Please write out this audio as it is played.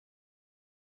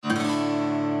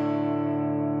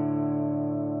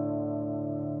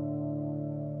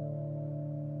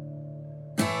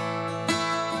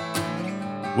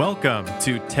Welcome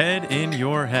to TED in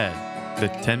Your Head, the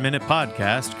 10-minute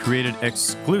podcast created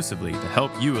exclusively to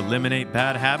help you eliminate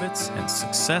bad habits and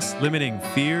success-limiting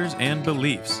fears and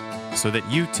beliefs so that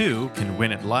you too can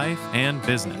win at life and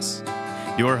business.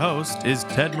 Your host is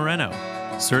Ted Moreno,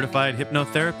 certified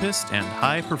hypnotherapist and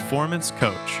high-performance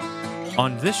coach.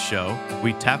 On this show,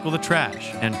 we tackle the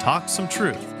trash and talk some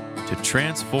truth to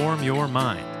transform your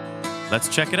mind. Let's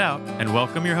check it out and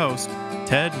welcome your host,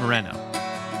 Ted Moreno.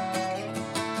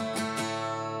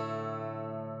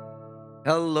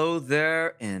 Hello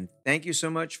there, and thank you so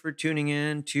much for tuning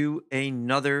in to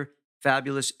another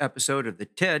fabulous episode of the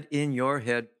TED in Your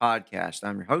Head podcast.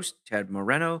 I'm your host, Ted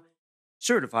Moreno,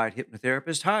 certified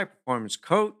hypnotherapist, high performance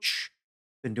coach.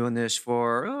 Been doing this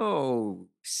for,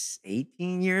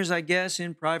 18 years, I guess,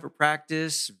 in private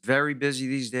practice. Very busy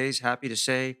these days, happy to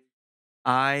say.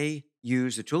 I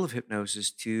use the tool of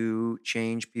hypnosis to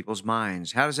change people's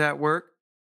minds. How does that work?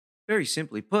 Very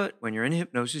simply put, when you're in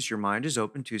hypnosis, your mind is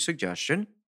open to suggestion,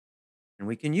 and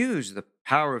we can use the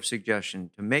power of suggestion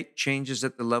to make changes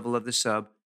at the level of the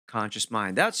subconscious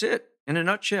mind. That's it in a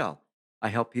nutshell. I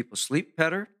help people sleep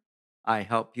better. I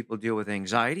help people deal with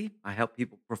anxiety. I help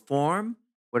people perform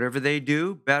whatever they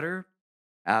do better.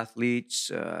 Athletes,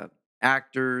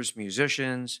 actors,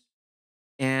 musicians,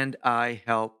 and I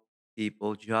help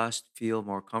people just feel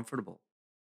more comfortable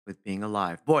with being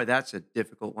alive. Boy, that's a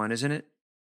difficult one, isn't it?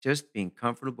 Just being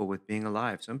comfortable with being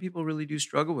alive. Some people really do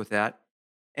struggle with that.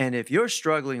 And if you're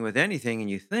struggling with anything and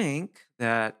you think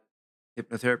that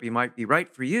hypnotherapy might be right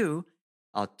for you,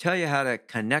 I'll tell you how to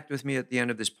connect with me at the end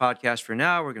of this podcast. For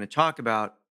now, we're going to talk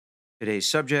about today's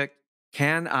subject.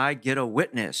 Can I get a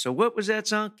witness? So what was that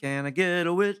song? Can I get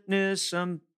a witness?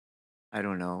 I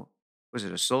don't know. Was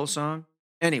it a soul song?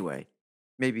 Anyway,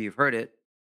 maybe you've heard it.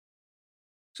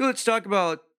 So let's talk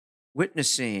about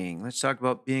witnessing. Let's talk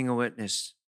about being a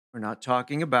witness. We're not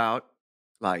talking about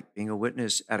like being a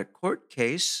witness at a court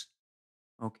case,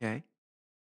 okay?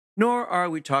 Nor are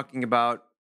we talking about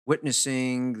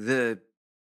witnessing the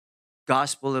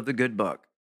gospel of the good book.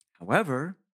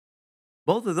 However,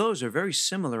 both of those are very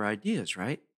similar ideas,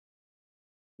 right?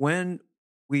 When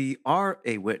we are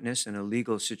a witness in a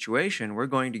legal situation, we're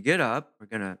going to get up, we're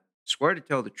going to swear to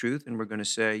tell the truth, and we're going to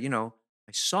say,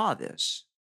 I saw this,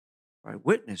 or I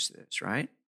witnessed this, right?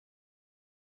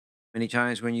 Many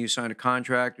times when you sign a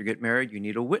contract or get married, you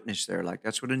need a witness there. Like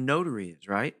that's what a notary is,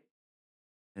 right?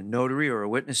 A notary or a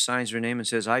witness signs their name and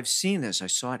says, I've seen this, I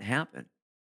saw it happen,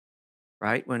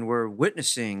 right? When we're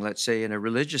witnessing, let's say in a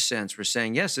religious sense, we're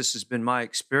saying, yes, this has been my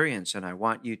experience and I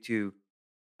want you to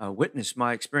witness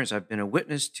my experience. I've been a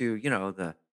witness to,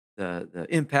 the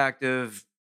impact of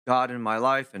God in my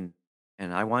life and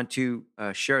I want to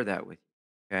share that with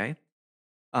you, okay?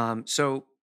 So,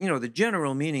 the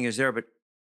general meaning is there, but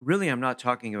really I'm not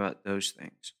talking about those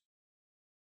things.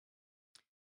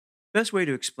 Best way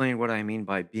to explain what I mean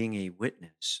by being a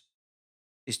witness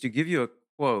is to give you a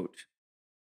quote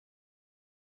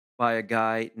by a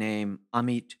guy named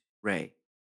Amit Ray.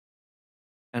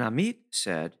 And Amit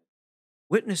said,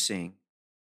 witnessing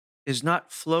is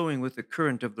not flowing with the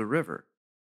current of the river,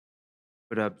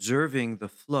 but observing the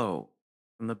flow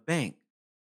from the bank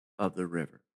of the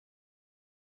river.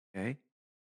 Okay?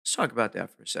 Let's talk about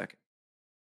that for a second.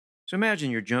 So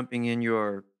imagine you're jumping in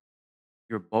your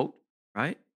boat,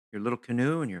 right? Your little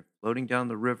canoe, and you're floating down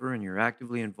the river and you're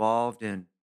actively involved in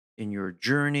your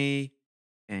journey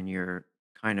and you're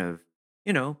kind of,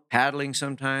 paddling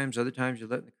sometimes, other times you're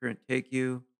letting the current take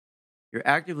you. You're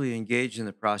actively engaged in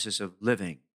the process of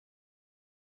living.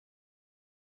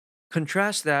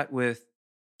 Contrast that with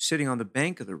sitting on the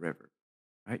bank of the river,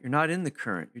 right? You're not in the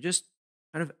current. You're just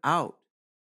kind of out,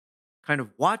 kind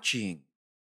of watching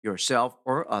yourself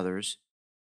or others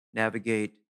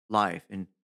navigate life. And,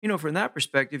 from that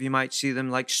perspective, you might see them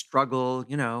like struggle,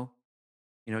 to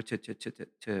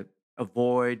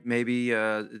avoid maybe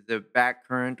the back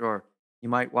current, or you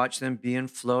might watch them be in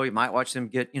flow. You might watch them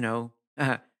get,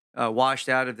 washed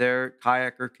out of their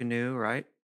kayak or canoe, right?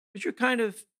 But you're kind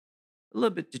of a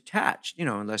little bit detached,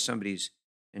 unless somebody's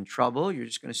in trouble, you're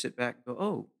just going to sit back and go,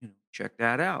 oh, check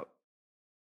that out.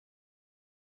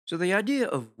 So the idea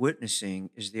of witnessing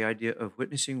is the idea of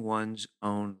witnessing one's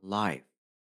own life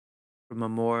from a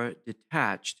more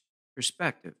detached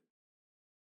perspective.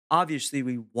 Obviously,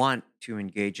 we want to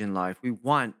engage in life. We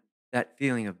want that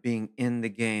feeling of being in the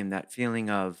game, that feeling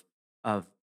of of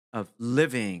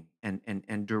living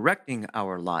and directing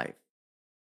our life.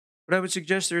 But I would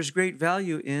suggest there's great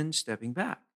value in stepping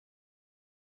back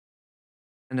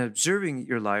and observing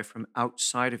your life from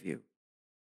outside of you.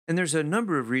 And there's a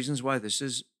number of reasons why this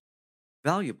is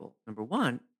valuable. Number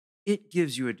one, it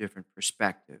gives you a different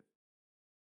perspective.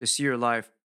 to see your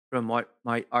life from what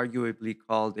might arguably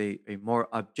called a more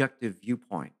objective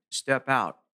viewpoint. Step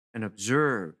out and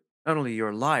observe not only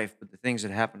your life, but the things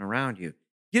that happen around you.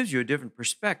 Gives you a different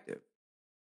perspective.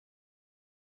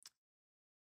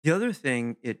 The other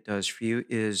thing it does for you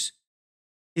is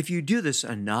if you do this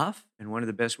enough, and one of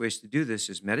the best ways to do this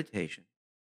is meditation.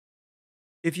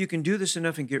 If you can do this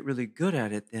enough and get really good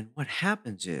at it, then what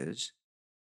happens is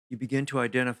you begin to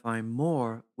identify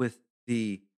more with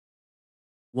the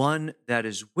one that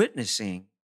is witnessing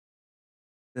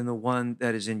than the one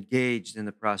that is engaged in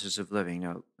the process of living.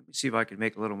 Now, let me see if I can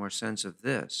make a little more sense of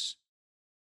this.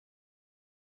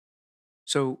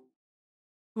 So,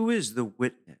 who is the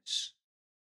witness?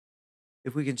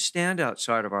 If we can stand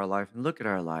outside of our life and look at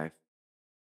our life,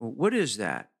 well, what is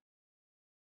that?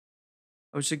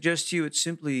 I would suggest to you it's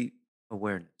simply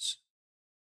awareness.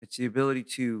 It's the ability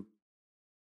to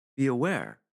be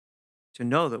aware, to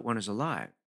know that one is alive,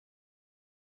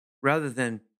 rather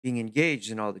than being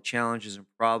engaged in all the challenges and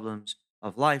problems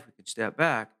of life. We can step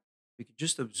back, we can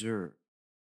just observe,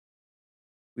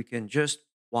 we can just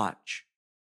watch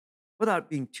without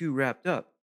being too wrapped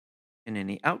up in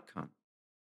any outcome.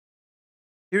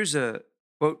 Here's a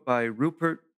quote by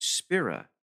Rupert Spira,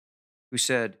 who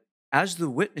said, "As the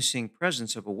witnessing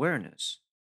presence of awareness,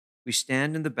 we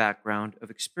stand in the background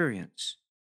of experience.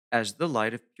 As the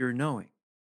light of pure knowing,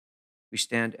 we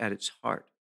stand at its heart."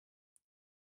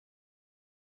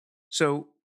 So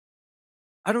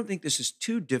I don't think this is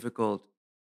too difficult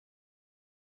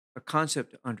a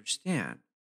concept to understand,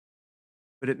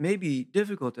 but it may be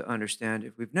difficult to understand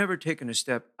if we've never taken a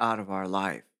step out of our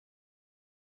life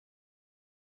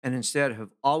and instead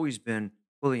have always been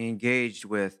fully engaged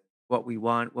with what we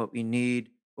want, what we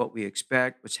need, what we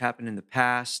expect, what's happened in the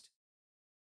past.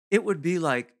 It would be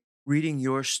like reading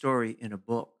your story in a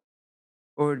book,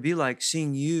 or it would be like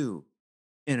seeing you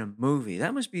in a movie.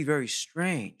 That must be very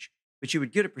strange, but you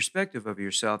would get a perspective of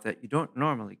yourself that you don't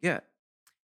normally get.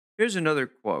 Here's another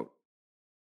quote,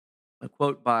 a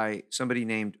quote by somebody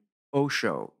named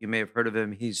Osho. You may have heard of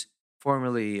him. He's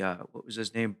formerly, what was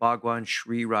his name? Bhagwan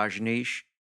Sri Rajneesh.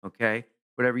 Okay.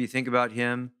 Whatever you think about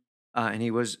him. And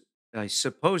he was, I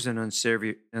suppose, an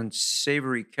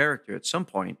unsavory character at some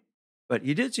point, but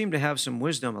he did seem to have some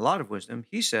wisdom, a lot of wisdom.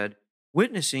 He said,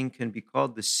 witnessing can be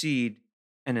called the seed,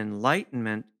 and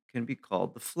enlightenment can be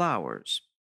called the flowers.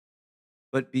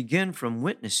 But begin from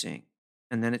witnessing,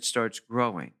 and then it starts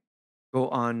growing. Go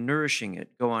on nourishing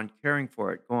it, go on caring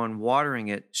for it, go on watering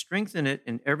it, strengthen it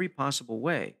in every possible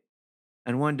way.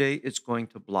 And one day it's going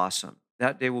to blossom.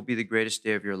 That day will be the greatest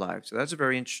day of your life. So that's a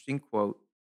very interesting quote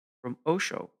from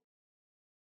Osho.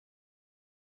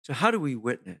 So, how do we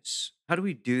witness? How do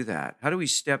we do that? How do we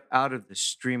step out of the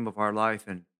stream of our life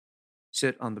and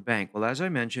sit on the bank? Well, as I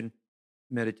mentioned,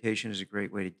 meditation is a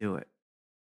great way to do it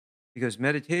because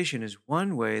meditation is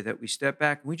one way that we step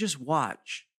back and we just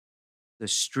watch the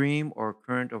stream or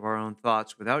current of our own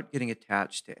thoughts without getting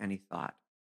attached to any thought.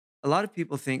 A lot of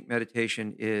people think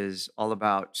meditation is all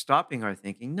about stopping our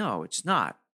thinking. No, it's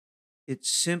not. It's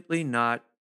simply not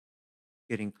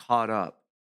getting caught up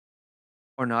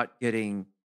or not getting,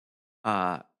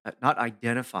 not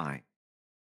identifying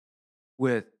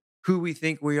with who we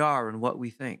think we are and what we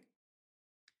think.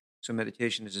 So,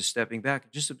 meditation is a stepping back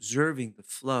and just observing the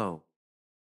flow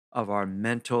of our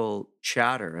mental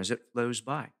chatter as it flows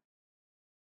by.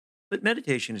 But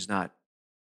meditation is not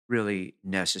really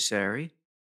necessary.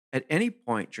 At any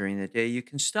point during the day, you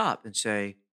can stop and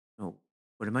say, "Oh,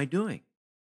 what am I doing?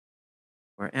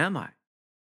 Where am I?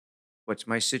 What's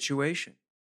my situation?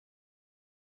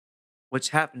 What's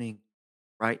happening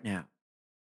right now?"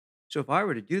 So if I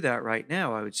were to do that right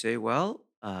now, I would say, well,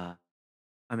 I'm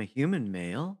a human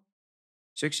male,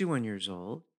 61 years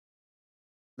old,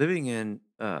 living in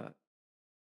a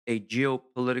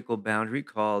geopolitical boundary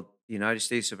called the United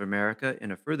States of America,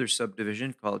 in a further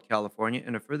subdivision called California,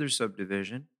 in a further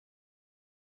subdivision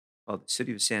called the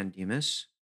city of San Dimas.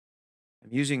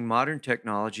 I'm using modern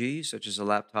technology, such as a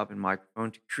laptop and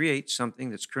microphone, to create something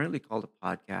that's currently called a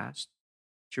podcast,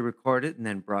 to record it and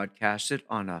then broadcast it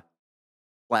on a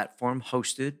platform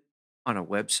hosted on a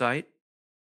website.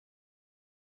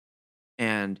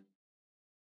 And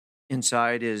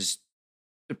inside is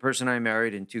the person I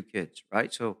married and two kids,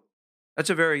 right? So that's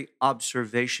a very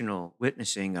observational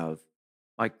witnessing of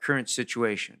my current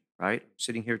situation, right?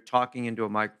 Sitting here talking into a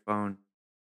microphone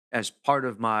as part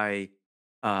of my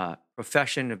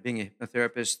profession of being a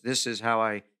hypnotherapist. This is how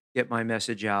I get my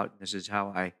message out. This is how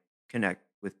I connect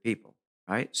with people,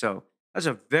 right? So that's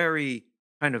a very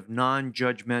kind of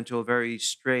non-judgmental, very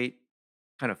straight,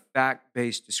 kind of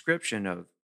fact-based description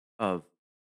of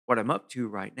what I'm up to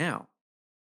right now.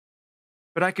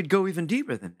 But I could go even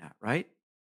deeper than that, right?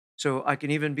 So I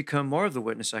can even become more of the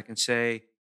witness. I can say,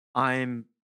 I'm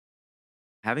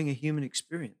having a human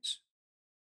experience.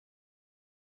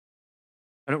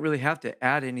 I don't really have to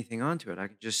add anything onto it. I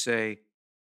can just say,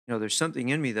 there's something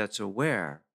in me that's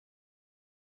aware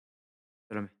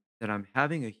that I'm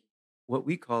having a what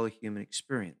we call a human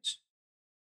experience.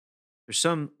 There's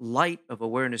some light of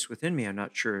awareness within me. I'm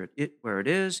not sure where it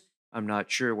is. I'm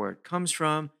not sure where it comes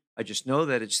from. I just know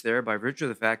that it's there by virtue of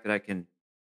the fact that I can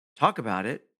talk about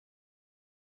it.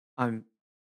 I'm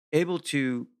able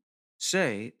to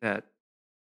say that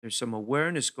there's some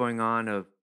awareness going on of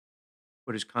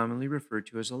what is commonly referred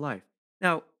to as a life.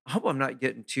 Now, I hope I'm not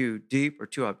getting too deep or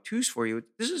too obtuse for you.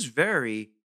 This is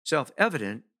very self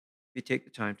evident if you take the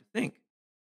time to think.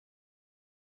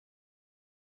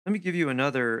 Let me give you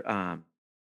another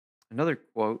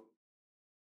quote.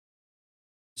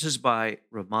 This is by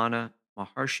Ramana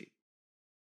Maharshi,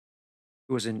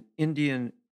 who was an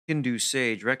Indian Hindu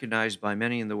sage recognized by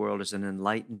many in the world as an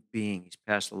enlightened being. He's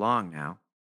passed along now.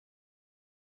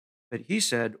 But he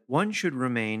said, one should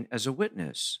remain as a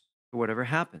witness to whatever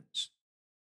happens,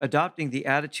 adopting the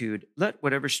attitude, let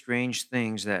whatever strange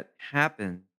things that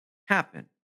happen, happen.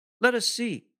 Let us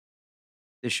see.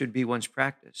 This should be one's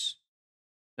practice.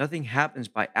 Nothing happens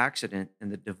by accident in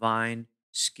the divine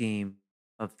scheme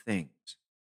of things.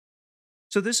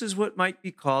 So, this is what might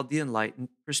be called the enlightened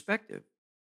perspective.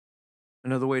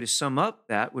 Another way to sum up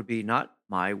that would be not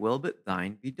my will, but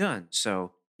thine be done.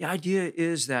 So, the idea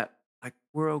is that, like,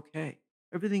 we're okay.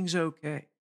 Everything's okay,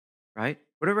 right?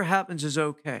 Whatever happens is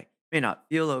okay. May not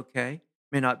feel okay,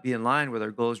 may not be in line with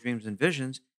our goals, dreams, and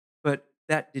visions, but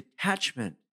that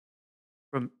detachment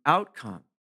from outcome,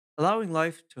 allowing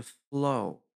life to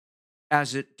flow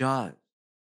as it does,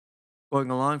 going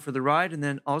along for the ride, and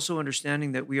then also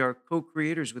understanding that we are co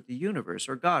creators with the universe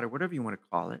or God or whatever you want to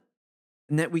call it,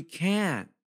 and that we can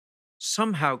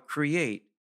somehow create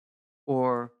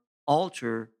or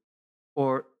alter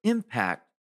or impact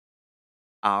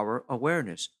our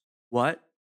awareness, what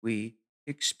we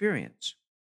experience.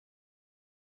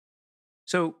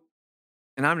 So,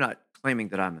 and I'm not claiming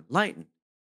that I'm enlightened,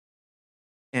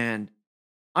 and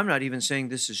I'm not even saying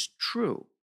this is true,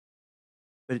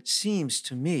 but it seems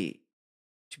to me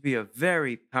to be a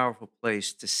very powerful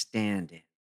place to stand in.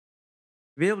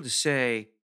 To be able to say,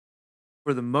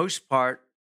 for the most part,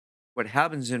 what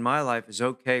happens in my life is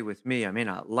okay with me. I may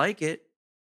not like it,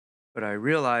 but I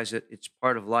realize that it's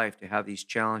part of life to have these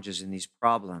challenges and these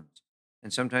problems.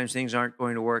 And sometimes things aren't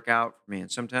going to work out for me. And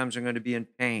sometimes I'm going to be in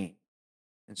pain.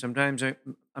 And sometimes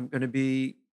I'm going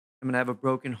to have a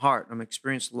broken heart. I'm going to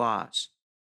experience loss.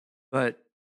 But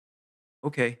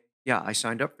okay, yeah, I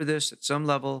signed up for this at some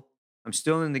level. I'm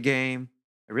still in the game.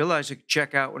 I realize I can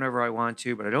check out whenever I want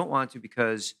to, but I don't want to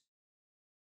because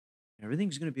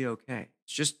everything's going to be okay.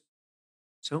 It's just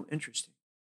so interesting,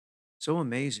 so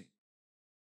amazing.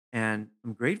 And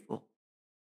I'm grateful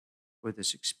for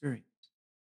this experience.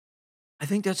 I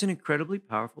think that's an incredibly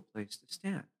powerful place to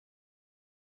stand.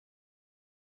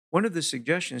 One of the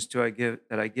suggestions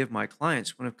that I give my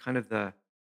clients, one of kind of the,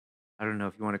 I don't know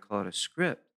if you want to call it a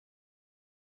script,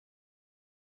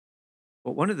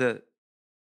 but one of the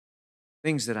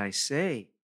things that I say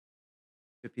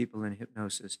to people in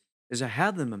hypnosis is I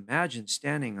have them imagine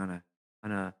standing on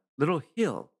a little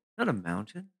hill, not a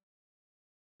mountain,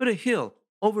 but a hill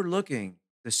overlooking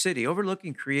the city,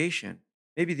 overlooking creation,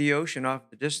 maybe the ocean off in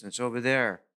the distance over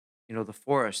there, the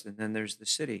forest, and then there's the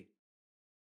city.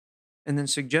 And then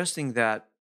suggesting that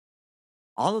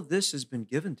all of this has been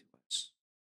given to us.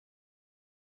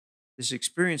 This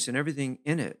experience and everything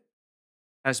in it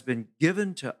has been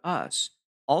given to us,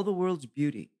 all the world's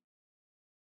beauty,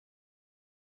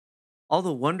 all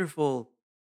the wonderful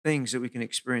things that we can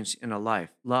experience in a life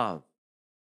love,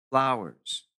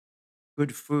 flowers,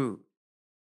 good food,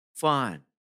 fun,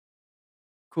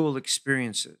 cool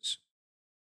experiences,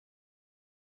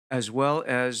 as well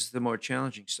as the more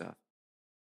challenging stuff.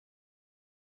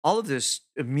 All of this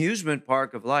amusement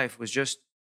park of life was just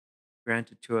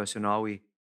granted to us, and all we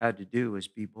had to do was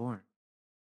be born.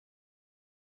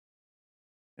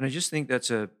 And I just think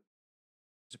it's a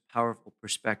powerful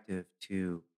perspective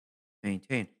to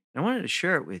maintain. And I wanted to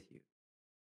share it with you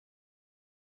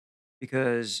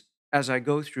because as I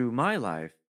go through my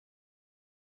life,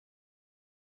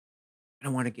 I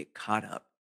don't want to get caught up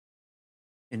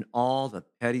in all the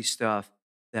petty stuff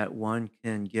that one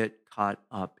can get caught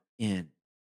up in.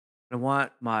 I don't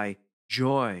want my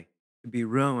joy to be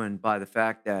ruined by the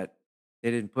fact that they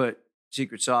didn't put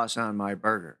secret sauce on my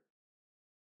burger,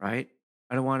 right?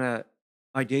 I don't want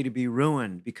my day to be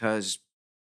ruined because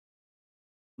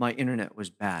my internet was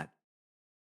bad.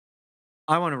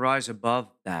 I want to rise above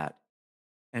that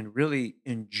and really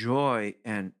enjoy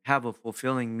and have a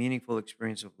fulfilling, meaningful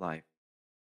experience of life.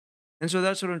 And so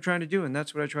that's what I'm trying to do. And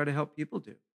that's what I try to help people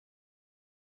do.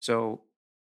 So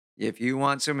if you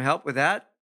want some help with that,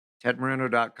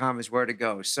 tedmoreno.com is where to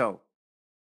go. So,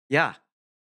 yeah,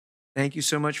 thank you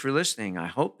so much for listening. I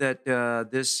hope that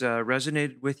this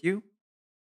resonated with you.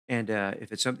 And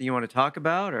if it's something you want to talk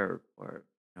about, or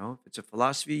if it's a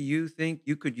philosophy you think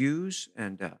you could use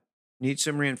and need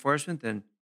some reinforcement, then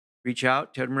reach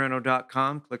out,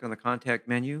 tedmoreno.com, click on the contact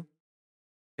menu.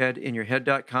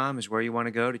 Tedinyourhead.com is where you want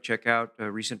to go to check out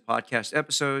recent podcast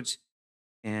episodes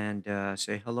and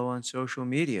say hello on social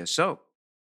media. So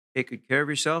take good care of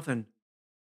yourself and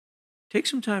take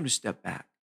some time to step back.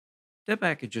 Step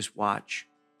back and just watch.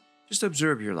 Just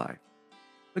observe your life.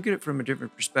 Look at it from a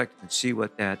different perspective and see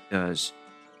what that does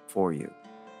for you.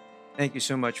 Thank you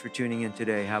so much for tuning in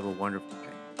today. Have a wonderful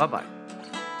day. Bye-bye.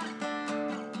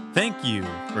 Thank you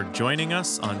for joining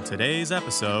us on today's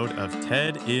episode of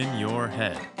TED in Your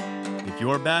Head. If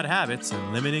your bad habits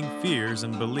and limiting fears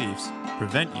and beliefs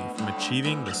prevent you from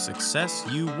achieving the success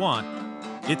you want,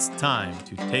 it's time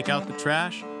to take out the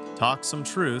trash, talk some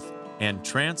truth, and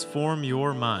transform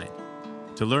your mind.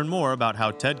 To learn more about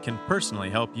how TED can personally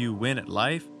help you win at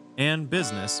life and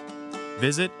business,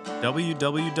 visit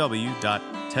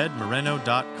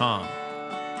www.tedmoreno.com.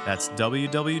 That's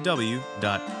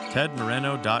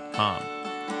www.tedmoreno.com.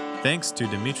 Thanks to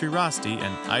Dimitri Rosti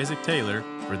and Isaac Taylor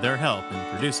for their help in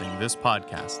producing this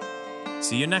podcast.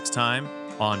 See you next time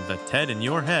on the TED in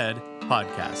Your Head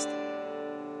podcast.